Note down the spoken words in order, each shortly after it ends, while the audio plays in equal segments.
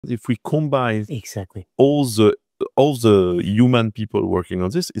If we combine Exactly. all the human people working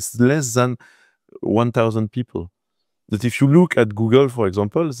on this, it's less than 1,000 people. That if you look at Google, for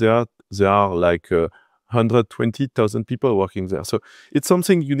example, there are like 120,000 people working there. So it's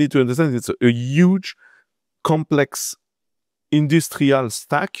something you need to understand. It's a huge, complex industrial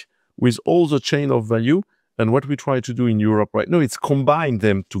stack with all the chain of value. And what we try to do in Europe right now, it's combine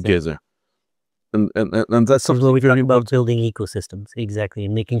them together. And that's something where we very talk about important. building ecosystems, exactly,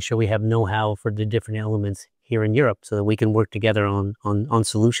 and making sure we have know-how for the different elements here in Europe, so that we can work together on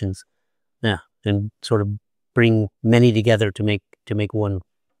solutions. Yeah, and sort of bring many together to make one.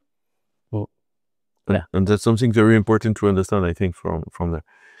 Well, yeah, and that's something very important to understand, I think, from there.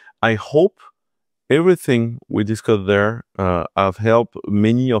 I hope everything we discussed there have helped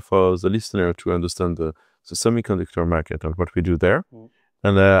many of the listeners to understand the semiconductor market and what we do there.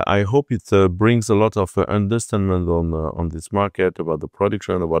 And I hope it brings a lot of understanding on this market, about the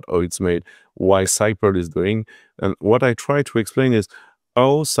production, about how it's made, why Cyper is doing. And what I try to explain is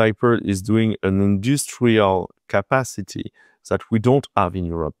how Cyper is doing an industrial capacity that we don't have in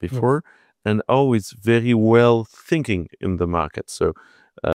Europe before, and how it's very well thinking in the market. So